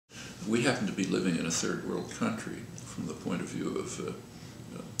we happen to be living in a third world country from the point of view of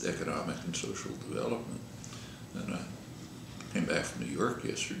economic and social development. And I came back from New York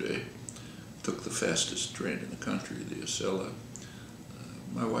yesterday, took the fastest train in the country, the Acela.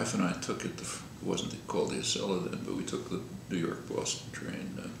 My wife and I took it, it wasn't called the Acela then, but we took the New York-Boston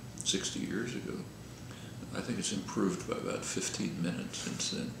train 60 years ago. I think it's improved by about 15 minutes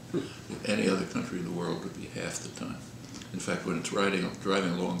since then. Any other country in the world would be half the time. In fact, when it's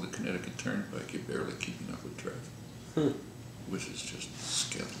driving along the Connecticut Turnpike, you're barely keeping up with traffic, which is just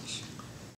scandalous.